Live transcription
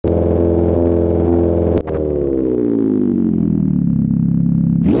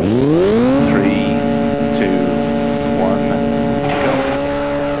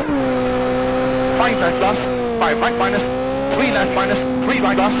5 right minus, 3 left minus, 3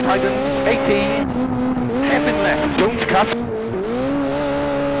 right last tightens, 80, hairpin left, don't cut,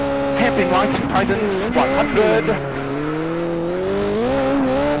 hairpin right tightens, 100,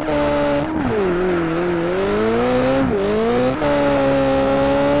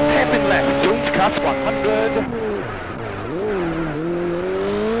 hairpin left, don't cut, 100,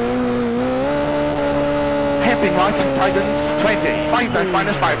 hairpin right tightens, 20, 5 left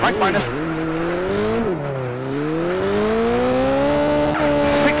minus, 5 right minus,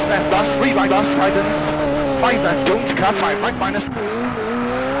 left last, 3 right last tightens, 5 left don't cut, 5 right minus, 3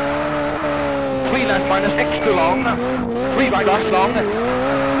 left minus extra long, 3 right last long, 3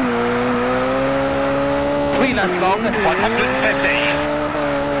 left long, 150.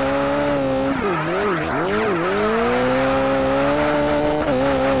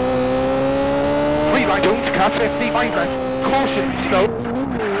 3 right don't cut, 55 left, caution slow,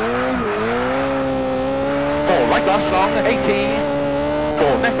 4 right last long, 80.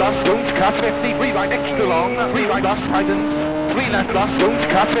 4 left last, don't cut, 50, 3 right extra long, 3 right last tightens, 3 left last, don't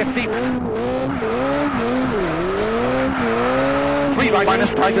cut, 50, 3 right minus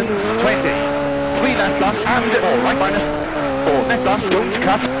tightens, 20, 3 left last, and 4 right minus, 4 left last, don't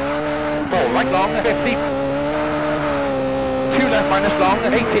cut, 4 right long, 50, 2 left minus long,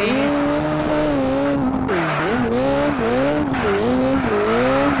 80,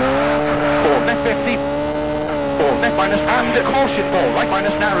 4 left 50, 4 left minus and caution, 4 right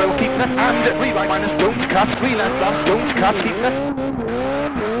minus narrow, keep left and 3 right minus don't cut, 3 left last don't cut, keep left,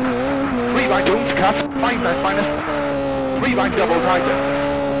 3 right don't cut, 5 left minus, 3 right double tightens,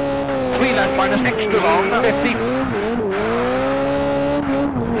 3 left minus extra long, 50, 4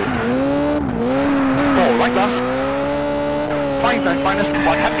 right last, 5 left minus 150,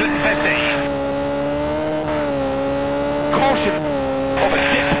 caution, over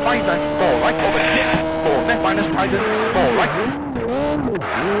dip, 5 left, 4 right over dip, 4 left minus tightens, 4 right,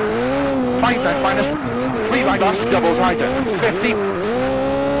 5 left minus, 3 right last double tightens, 50,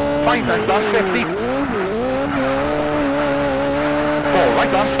 5 left last 50, 4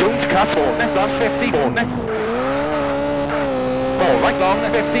 right last don't cut, 4 left last 50, 4 left, 4 right long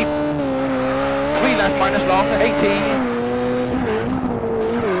 50, 3 left minus long 80,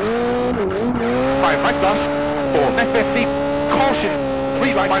 5 right last, 4 left 50, caution,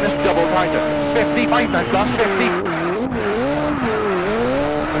 3 right minus double tightens, 50, 5 left last 50,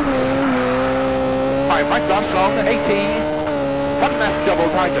 5 right last long, 80, 1 left double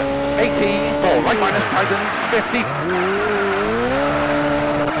tightens, 80, 4 right minus tightens, 50,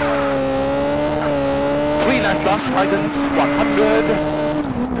 3 left last tightens, 100,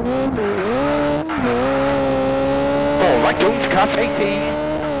 4 right don't cut, 80,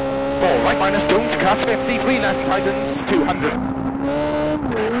 4 right minus don't cut, 50, 3 left tightens, 200.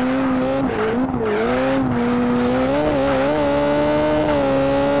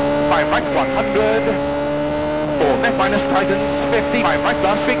 5 right 100, 4 left minus tightens, 50, 5 right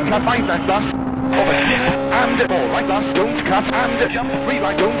last, big cut, 5 left last, over dip, and 4 right last, don't cut, and jump, 3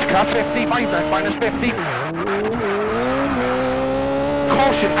 right don't cut, 50, 5 left minus 50,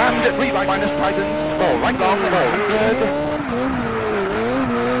 caution, and 3 right minus tightens, 4 right long, 400,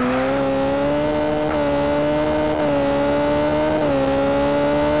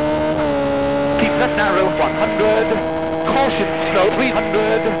 keep left narrow, 100, caution, slow,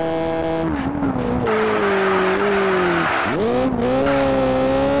 300,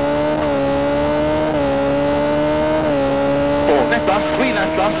 4 left last, 3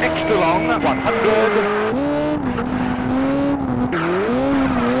 left last, extra long, 100,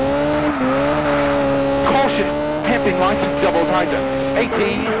 caution, hairpin right, double tightens,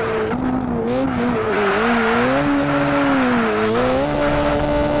 80,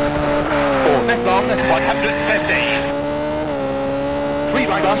 4 left long, 150, 3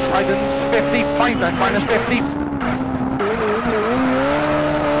 right last tightens, 50, 5 left minus 50,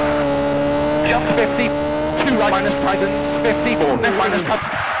 jump 50, 2 right minus tightens, 50, 4 left minus cut,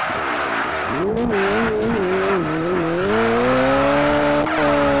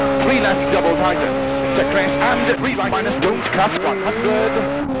 3 left double tightens, to crest, and 3 right minus don't cut, 100,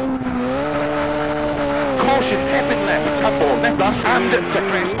 caution, hairpin left, 4 left last, and to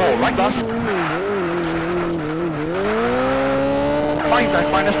crest, 4 right last, 5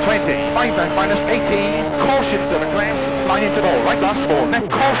 left minus 20, 5 left minus 80, caution to the crest, line into 4 right last, 4 left,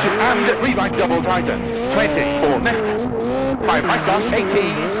 caution, and 3 right double tightens, 20, 4 left, 5 right last, 80,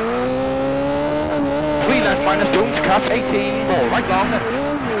 3 left minus don't cut, 80, 4 right long,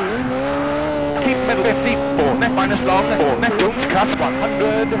 keep middle 50, 4 left minus long, 4 left don't cut,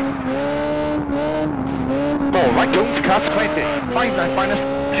 100, 4 right don't cut, 20, 5 left minus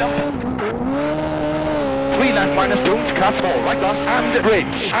jump, 3 3 left minus, don't cut, 4 right glass, and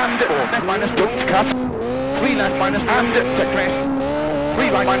bridge, and 4 left minus, don't cut, 3 left minus, and to crest,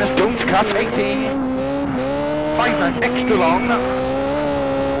 3 right minus, don't cut, 80, 5 left extra long,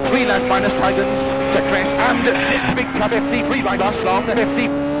 3 left minus, tightens, to crest, and big cut 50, 3 right glass long, 50,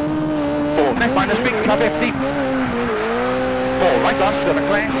 4 left minus, big cut 50, 4 right glass to the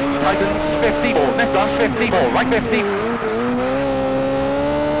crest, tightens, 50, 4 left glass, 50, 4 right 50,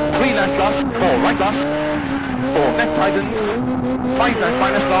 3 left glass, 4 right glass, 4 left tightens, 5 left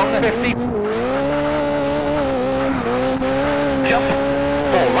minus long, 50, jump,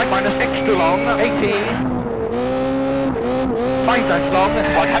 4 right minus extra long, 80, 5 left long,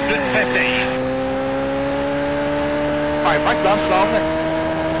 150, 5 right glass long,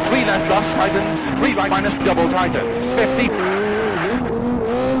 3 left glass tightens, 3 right minus double tightens, 50,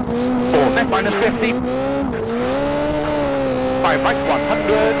 4 left minus 50, 5 right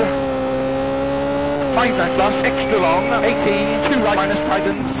 100, 5 left glass extra long, 80, 2 right minus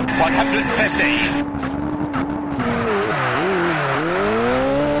tightens, 150.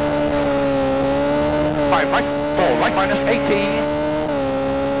 5 right, 4 right minus 80,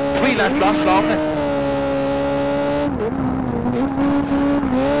 3 left glass long,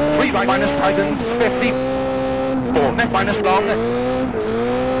 3 right minus tightens, 50, 4 left minus long,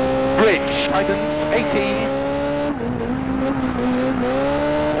 bridge, tightens, 80,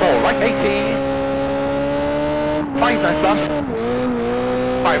 4 right 80, 5 left glass,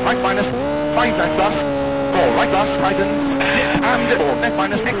 5 right minus, 5 left glass, 4 right glass, tightens, and 4 left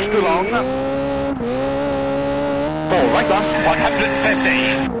minus extra long, 4 right glass,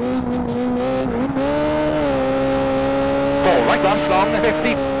 150, 4 right glass long,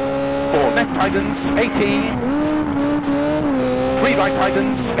 50, 4 left tightens, 80, 3 right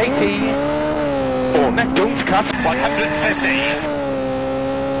tightens, 80, 4 left don't cut, 150.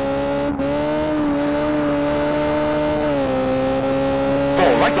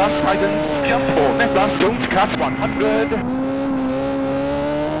 4 right glass tightens, jump, 4 left glass don't cut, 100, 4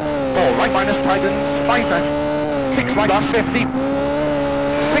 right minus tightens, 5 left, 6 right glass 50, 6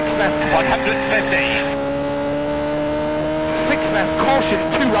 left 150, 6 left caution,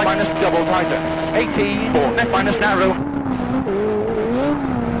 2 right minus double tightens, 80, 4 left minus narrow,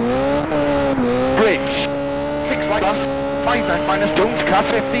 bridge, 6 right glass, 5 left minus don't cut,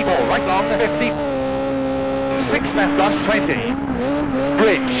 50, 4 right long 50, 6 left glass 20,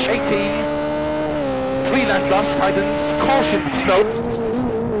 bridge 80, 3 left glass tightens, caution slow,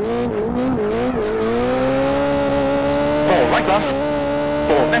 4 right glass,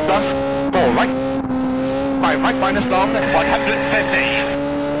 4 left glass, 4 right, 5 right minus long, 150,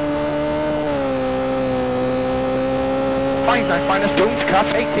 5 left minus don't cut,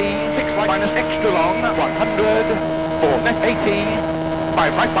 80, 6 right minus extra long, 100, 4 left 80,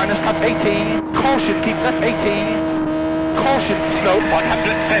 5 right minus cut 80, caution keep left 80, caution slow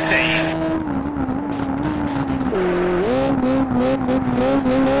 150.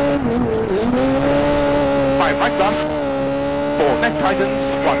 5 right glass, 4 left tightens,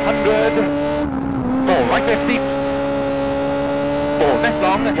 100, 4 right 50, 4 left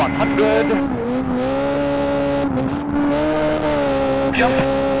long, 100, jump,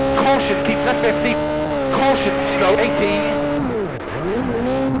 caution keep left 50, caution slow 80,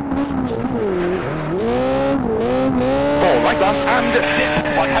 4 right glass and dip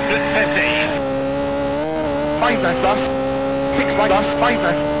 150, 5 left glass, 6 right glass, 5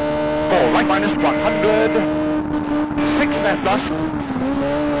 left, 4 right minus 100, 6 left glass,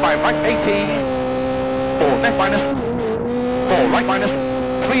 5 right 80, 4 left minus, 4 right minus,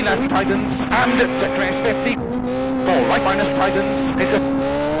 3 left tightens, and to crest 50, 4 right minus tightens, into...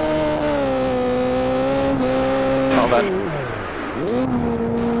 Oh, that.